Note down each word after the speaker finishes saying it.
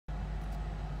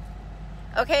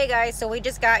Okay guys, so we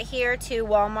just got here to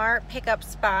Walmart pickup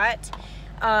spot.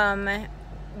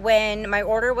 When my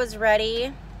order was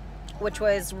ready, which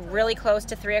was really close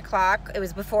to 3 o'clock, it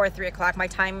was before 3 o'clock, my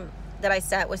time that I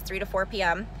set was 3 to 4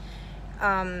 p.m.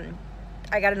 I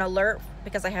got an alert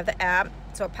because I have the app,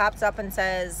 so it pops up and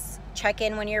says check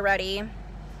in when you're ready.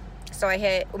 So I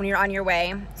hit when you're on your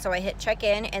way, so I hit check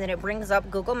in, and then it brings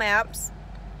up Google Maps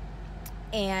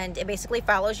and it basically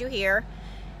follows you here.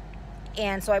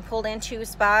 And so I pulled into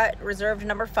spot reserved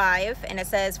number 5, and it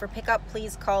says for pickup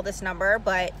please call this number,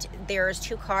 but there's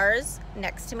 2 cars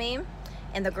next to me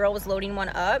and the girl was loading one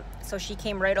up, so she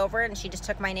came right over and she just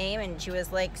took my name and she was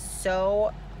like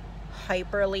so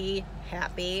hyperly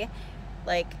happy,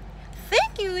 like,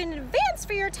 thank you in advance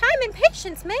for your time and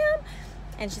patience, ma'am.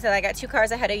 And she said, I got 2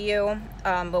 cars ahead of you,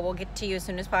 but we'll get to you as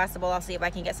soon as possible. I'll see if I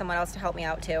can get someone else to help me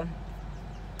out too.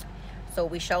 So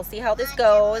we shall see how this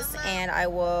goes, and I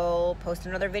will post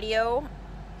another video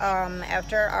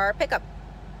after our pickup.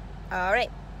 All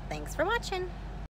right, thanks for watching.